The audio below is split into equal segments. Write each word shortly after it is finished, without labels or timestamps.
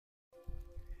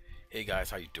Hey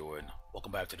guys, how you doing?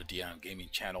 Welcome back to the DM Gaming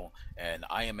channel, and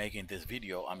I am making this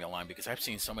video on my line because I've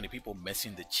seen so many people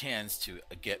missing the chance to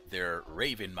get their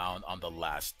Raven mount on the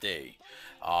last day.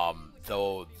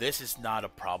 Though this is not a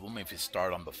problem if you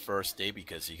start on the first day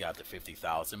because you got the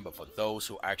 50,000, but for those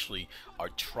who actually are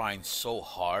trying so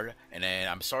hard, and then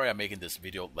I'm sorry I'm making this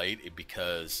video late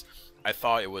because I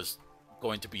thought it was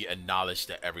going to be a knowledge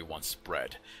that everyone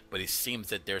spread, but it seems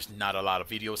that there's not a lot of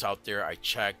videos out there. I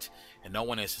checked and no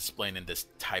one is explaining this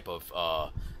type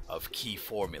of key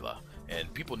formula,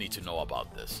 and people need to know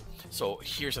about this. So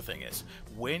here's the thing is,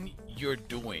 when you're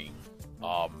doing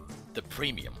the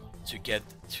premium to get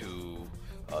to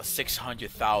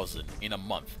 600,000 in a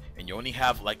month and you only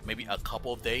have like maybe a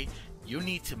couple of days, you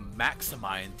need to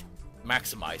maximize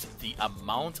the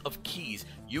amount of keys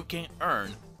you can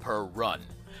earn per run.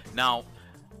 Now,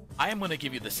 I am going to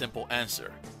give you the simple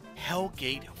answer.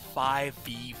 Hellgate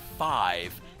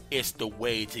 5v5 is the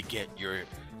way to get your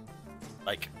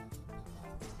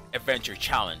adventure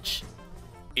challenge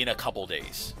in a couple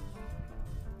days.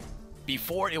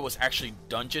 Before it was actually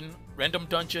random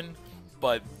dungeon,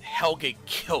 but Hellgate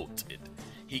killed it.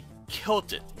 He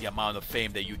killed it, the amount of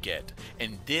fame that you get.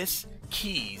 And these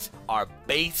keys are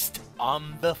based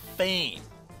on the fame.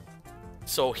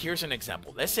 So here's an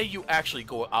example. Let's say you actually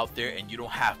go out there and you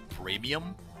don't have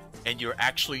premium and you're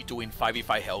actually doing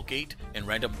 5v5 Hellgate and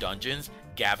random dungeons,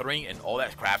 gathering and all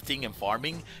that crafting and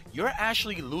farming. You're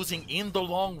actually losing in the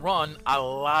long run a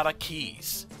lot of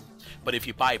keys. But if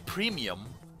you buy premium,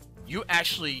 you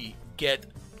actually get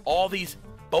all these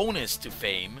bonus to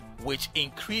fame, which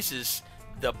increases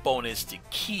the bonus to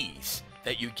keys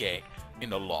that you get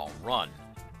in the long run.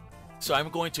 So I'm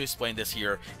going to explain this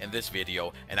here in this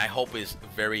video, and I hope it's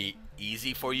very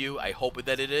easy for you. I hope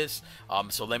that it is.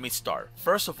 So let me start.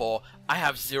 First of all, I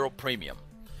have 0 premium.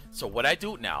 So what I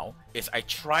do now is I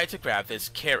try to grab this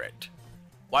carrot.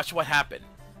 Watch what happened.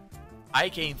 I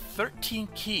gain 13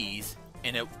 keys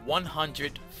and a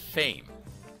 100 fame.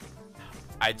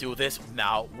 I do this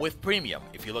now with premium.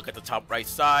 If you look at the top right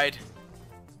side,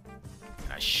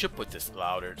 and I should put this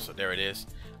louder, so there it is.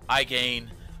 I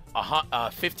gain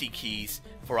 50 keys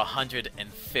for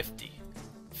 150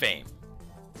 fame.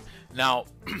 Now,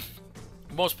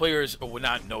 most players would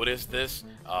not notice this,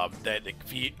 that the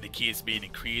key is being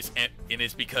increased, and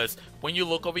it's because when you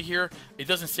look over here, it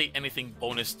doesn't say anything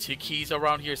bonus to keys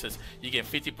around here. It says you get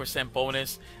 50%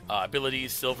 bonus,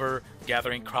 abilities, silver,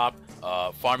 gathering crop,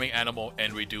 farming animal,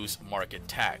 and reduce market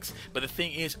tax. But the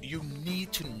thing is, you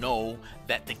need to know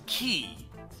that the key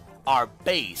are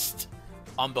based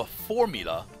on the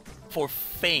formula for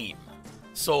fame.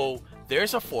 So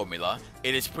there's a formula.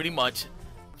 It is pretty much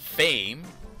fame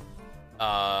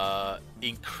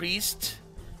increased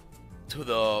to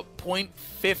the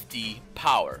 0.50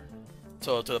 power.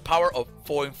 So to the power of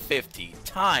 0.50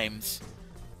 times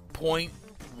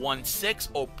 0.16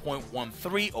 or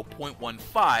 0.13 or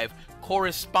 0.15,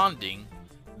 corresponding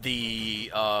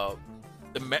the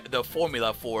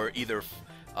formula for either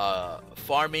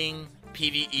farming,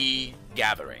 PvE,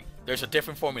 gathering. There's a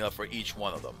different formula for each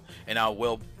one of them, and I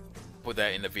will put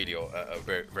that in the video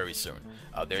very soon.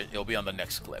 It'll be on the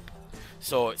next clip.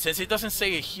 So since it doesn't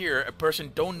say it here, a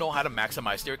person don't know how to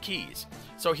maximize their keys.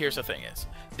 So here's the thing is,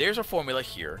 there's a formula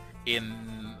here in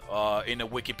a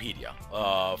Wikipedia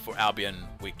for Albion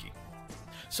wiki.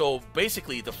 So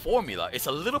basically the formula is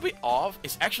a little bit off.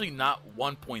 It's actually not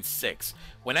 1.6.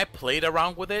 When I played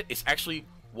around with it, it's actually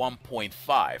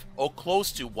 1.5 or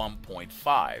close to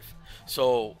 1.5.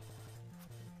 So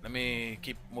let me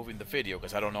keep moving the video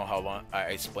because I don't know how long I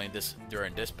explained this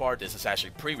during this part. This is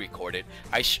actually pre-recorded.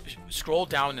 I scroll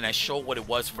down and I show what it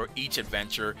was for each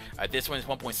adventure. This one is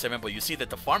 1.7, but you see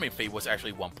that the farming fee was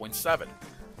actually 1.7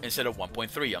 instead of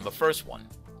 1.3 on the first one.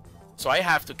 So I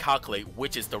have to calculate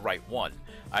which is the right one.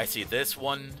 I see this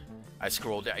one. I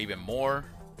scroll down even more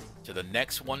to the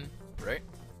next one, right?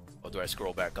 Or do I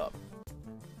scroll back up?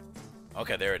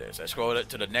 Okay, there it is. I scrolled it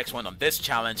to the next one. On this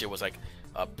challenge, it was like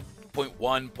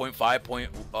 0.1,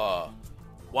 0.5,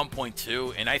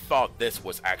 1.2, and I thought this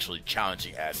was actually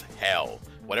challenging as hell.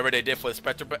 Whatever they did for the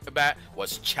Spectre Bat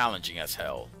was challenging as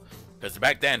hell. Because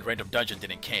back then, Random Dungeon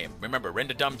didn't came. Remember,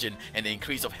 Random Dungeon and the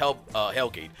increase of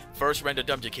Hellgate. First Random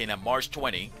Dungeon came on March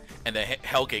 20, and then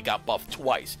Hellgate got buffed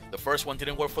twice. The first one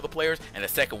didn't work for the players, and the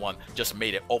second one just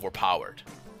made it overpowered.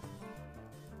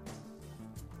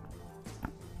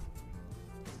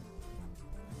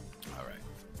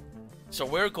 So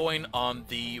we're going on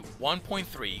the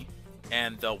 1.3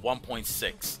 and the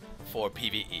 1.6 for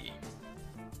PvE.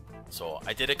 So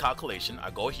I did a calculation. I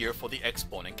go here for the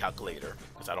exponent calculator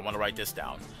because I don't want to write this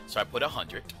down. So I put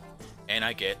 100 and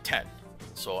I get 10.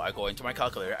 So I go into my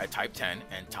calculator, I type 10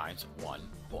 and times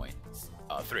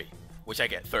 1.3, which I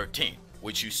get 13,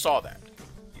 which you saw that.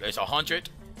 It's 100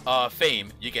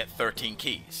 fame, you get 13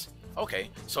 keys. Okay,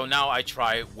 so now I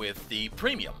try with the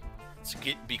premium,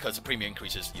 because the premium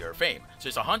increases your fame. So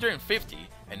it's 150,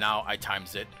 and now I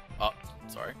times it up.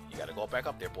 Sorry, you gotta go back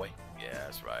up there, boy. Yeah,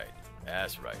 that's right.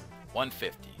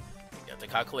 150. Get the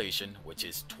calculation, which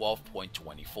is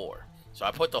 12.24. So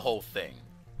I put the whole thing,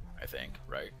 I think,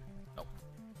 right? Nope.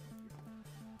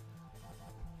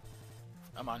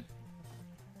 Come on.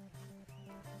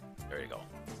 There you go.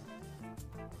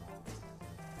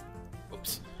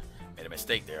 Oops. Made a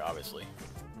mistake there, obviously.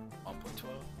 1.12.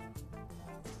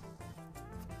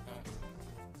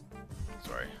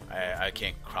 Sorry, I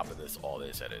can't crop all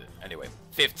this edit. Anyway,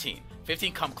 15.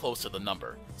 15 come close to the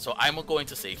number. So I'm going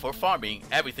to say for farming,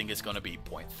 everything is going to be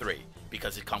 0.3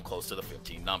 because it come close to the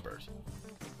 15 numbers.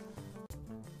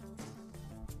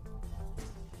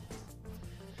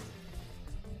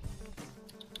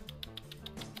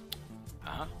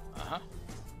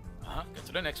 Get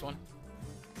to the next one,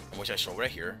 which I show right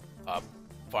here.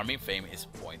 Farming fame is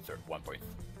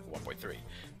 1.3.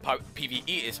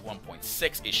 PvE is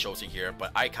 1.6. It shows in here,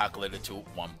 but I calculated to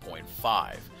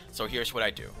 1.5. So here's what I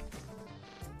do.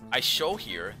 I show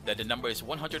here that the number is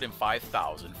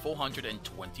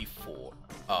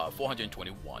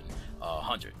 405,421.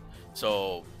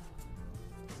 So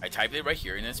I type it right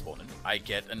here in exponent. I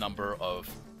get a number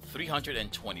of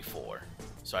 324.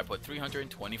 So I put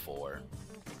 324,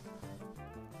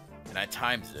 and I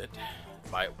times it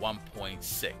by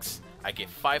 1.6. I get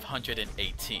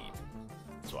 518.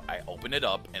 So I open it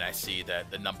up and I see that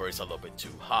the number is a little bit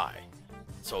too high.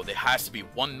 So there has to be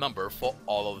one number for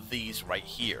all of these right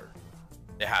here.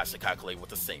 It has to calculate with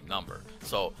the same number.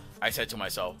 So I said to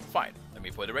myself, fine, let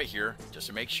me put it right here just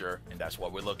to make sure, and that's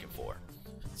what we're looking for.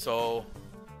 So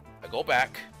I go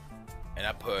back and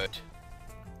I put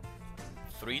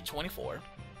 324.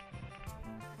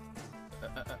 There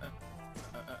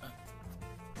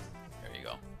you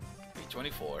go.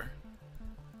 324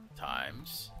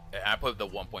 times, I put the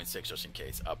 1.6 just in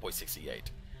case,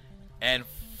 0.68, and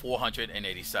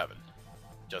 487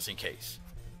 just in case.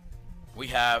 We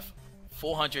have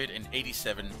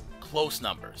 487 close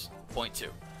numbers, 0.2.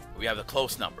 We have the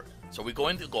close number, so we're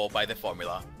going to go by the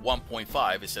formula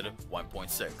 1.5 instead of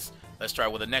 1.6. Let's try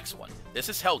with the next one. This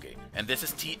is Hellgate, and this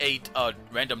is T8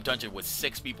 random dungeon with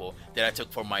 6 people that I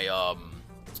took from my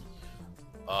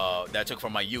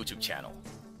YouTube channel.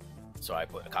 So I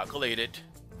calculated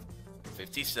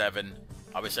 57.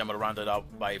 Obviously, I'm gonna round it out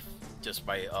by to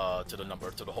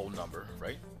the whole number,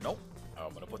 right? Nope.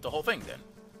 I'm gonna put the whole thing then.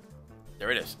 There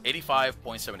it is,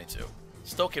 85.72.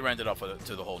 Still can round it off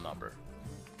to the whole number.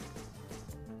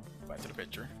 Back to the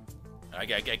picture. I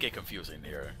get confusing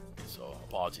here, so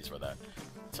apologies for that.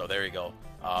 So there you go.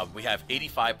 We have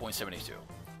 85.72.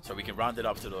 So we can round it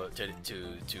up to the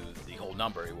whole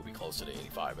number. It will be close to the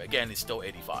 85. Again, it's still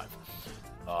 85.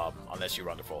 Unless you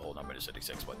round it for a whole number to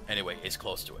 76, but anyway, it's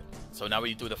close to it. So now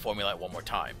we do the formula one more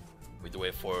time. We do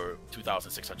it for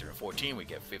 2,614, we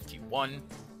get 51,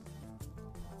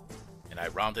 and I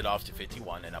round it off to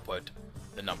 51, and I put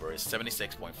the number is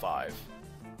 76.5,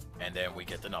 and then we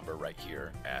get the number right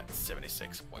here at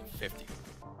 76.50.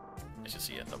 As you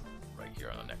see it right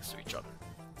here next to each other.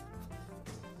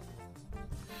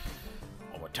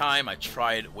 One more time, I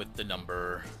tried with the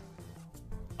number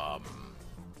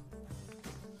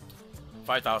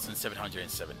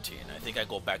 5,717. I think I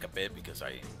go back a bit because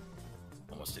I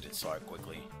almost didn't saw it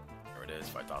quickly. There it is,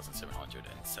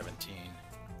 5,717.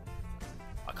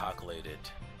 I calculated.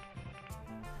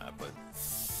 I put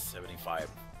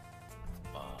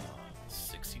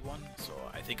 75.61. So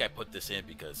I think I put this in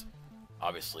because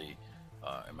obviously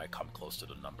it might come close to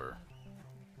the number.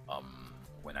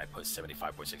 When I put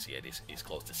 75.68, it's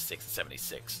close to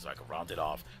 76, so I can round it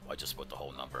off, or I just put the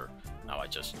whole number. Now I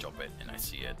just jump it and I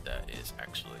see it, that is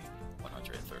actually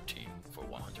 113 for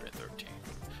 113.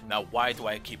 Now why do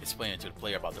I keep explaining to the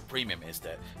player about the premium is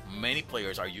that many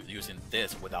players are using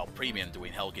this without premium,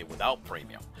 doing Hellgate without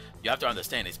premium. You have to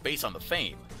understand it's based on the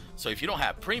fame. So if you don't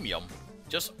have premium,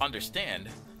 just understand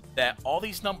that all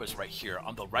these numbers right here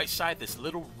on the right side, this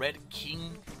little red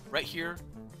king right here,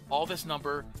 all this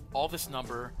number,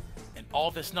 and all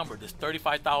this number, this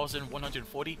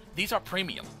 35,140, these are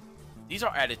premium. These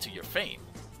are added to your fame.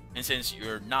 And since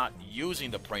you're not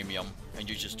using the premium and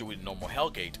you're just doing normal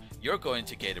Hellgate, you're going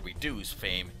to get a reduced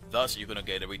fame, thus you're going to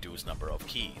get a reduced number of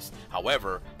keys.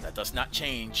 However, that does not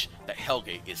change that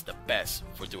Hellgate is the best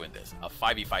for doing this, a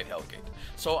 5v5 Hellgate.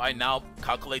 So I now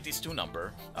calculate these two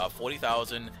numbers,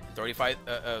 40,000 and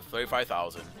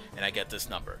 35,000, and I get this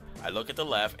number. I look at the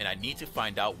left, and I need to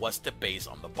find out what's the base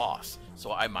on the boss.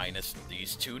 So I minus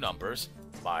these two numbers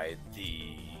by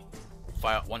the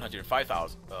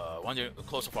 105,000,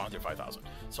 close to 405,000.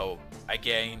 So I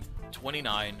gain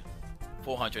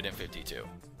 29,452.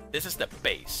 This is the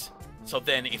base. So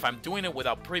then if I'm doing it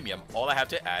without premium, all I have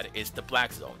to add is the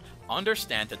black zone.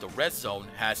 Understand that the red zone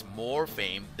has more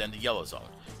fame than the yellow zone.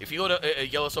 If you go to a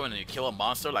yellow zone and you kill a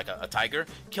monster like a tiger,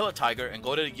 kill a tiger and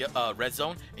go to the red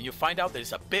zone, and you find out that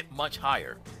it's a bit much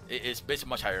higher. It's basically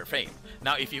much higher fame.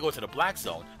 Now if you go to the black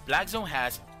zone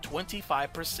has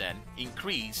 25%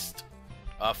 increased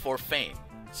for fame.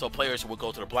 So players will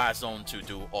go to the black zone to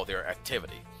do all their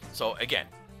activity. So again,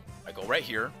 I go right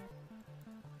here.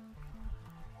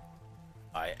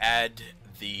 I add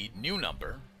the new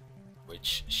number,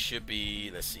 which should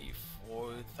be, let's see,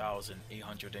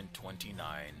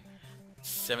 4,829,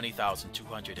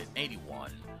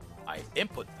 70,281. I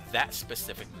input that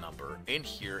specific number in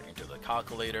here into the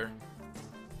calculator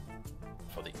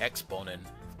for the exponent,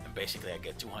 and basically I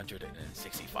get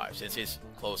 265. Since it's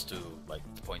close to like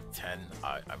 0.10,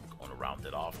 I'm going to round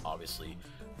it off, obviously,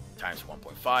 times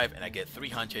 1.5, and I get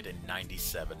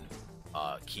 397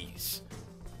 keys.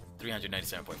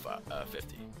 397.50.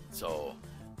 So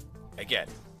again,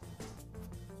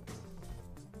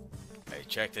 I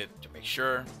checked it to make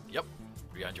sure. Yep,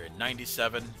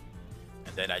 397.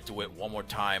 And then I do it one more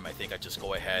time. I think I just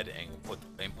go ahead and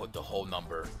input the whole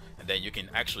number, and then you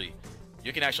can actually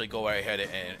go ahead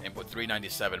and input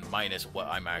 397 minus what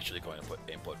I'm actually going to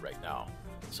input right now.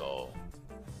 So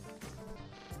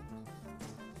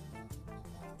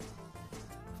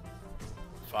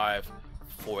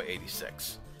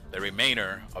 486. The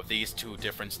remainder of these two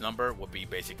difference number will be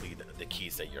basically the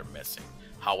keys that you're missing.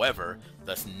 However,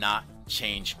 does not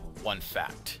change one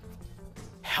fact.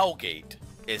 Hellgate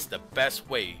is the best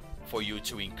way for you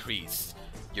to increase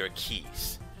your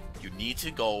keys. You need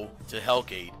to go to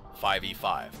Hellgate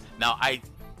 5v5. Now I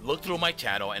looked through my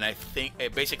channel, and I think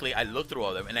basically I looked through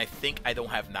all of them, and I think I don't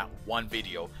have not one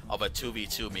video of a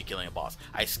 2v2 me killing a boss.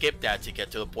 I skipped that to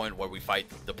get to the point where we fight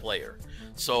the player.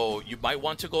 So you might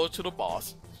want to go to the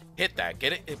boss, hit that,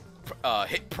 get it,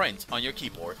 hit print on your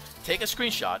keyboard, take a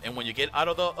screenshot, and when you get out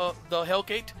of the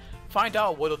Hellgate, find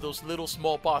out what of those little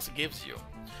small boss gives you.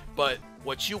 But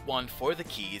what you want for the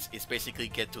keys is basically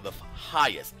get to the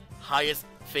highest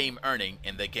fame earning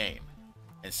in the game,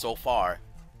 and so far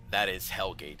that is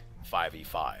Hellgate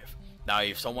 5v5. Now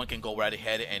if someone can go right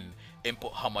ahead and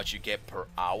input how much you get per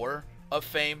hour of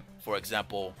fame, for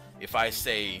example, if I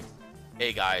say,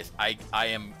 hey guys, I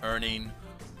am earning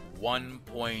 1.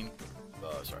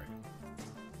 Sorry.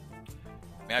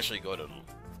 Let me actually go to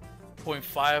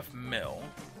 0.5 mil,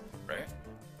 right?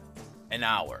 An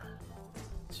hour.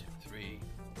 2, 3,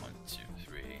 1, 2,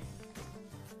 3.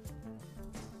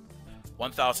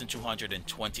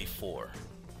 1,224.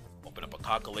 Open up a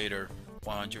calculator.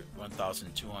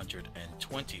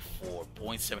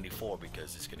 1,224.74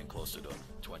 because it's getting close to the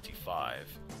 25.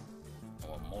 And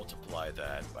we'll multiply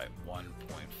that by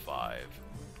 1.5.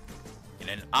 In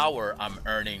an hour, I'm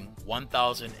earning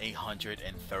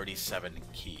 1,837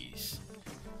 keys.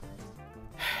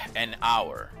 An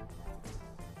hour.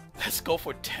 Let's go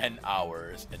for 10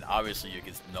 hours, and obviously you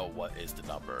can know what is the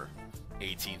number.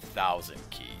 18,000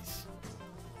 keys.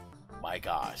 My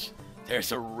gosh,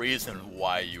 there's a reason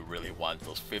why you really want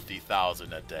those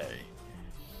 50,000 a day.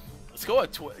 Let's go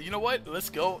at you know what? Let's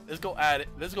go add it.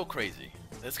 Let's go crazy.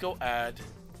 Let's go add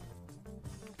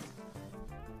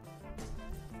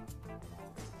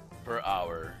per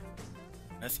hour.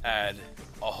 Let's add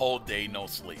a whole day no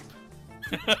sleep.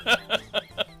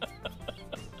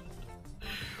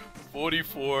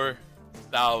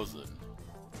 44,000.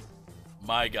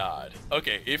 My god.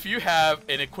 Okay, if you have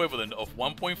an equivalent of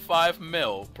 1.5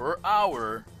 mil per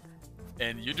hour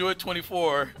and you do it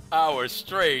 24 hours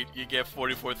straight, you get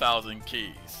 44,000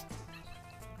 keys.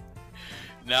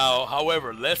 Now,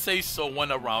 however, let's say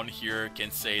someone around here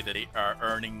can say that they are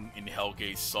earning in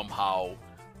Hellgate somehow.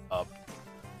 I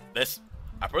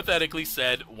hypothetically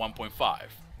said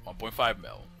 1.5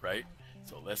 mil, right?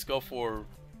 So let's go for,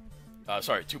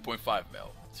 sorry, 2.5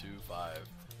 mil. 2.5.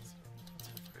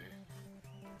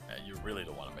 And you really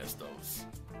don't want to miss those.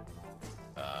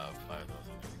 5,000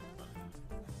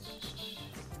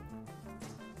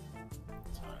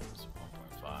 times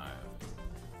 1.5.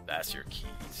 That's your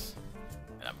keys.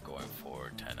 And I'm going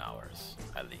for 10 hours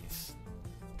at least.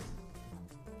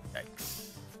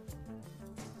 Yikes.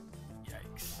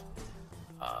 Yikes.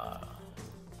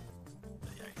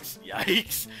 Yikes.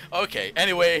 Yikes. Okay,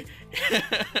 anyway.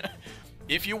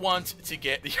 if you want to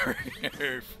get your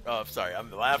sorry, I'm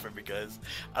laughing because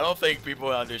I don't think people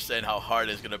understand how hard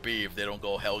it's gonna be if they don't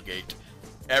go Hellgate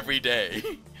every day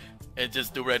and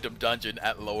just do random dungeon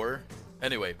at lower.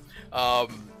 Anyway, want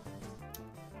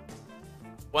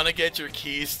to get your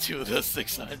keys to the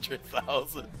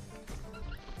 600,000?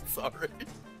 Sorry.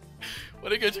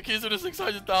 Want to get your keys to the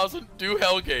 600,000? Do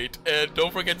Hellgate and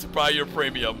don't forget to buy your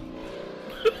premium.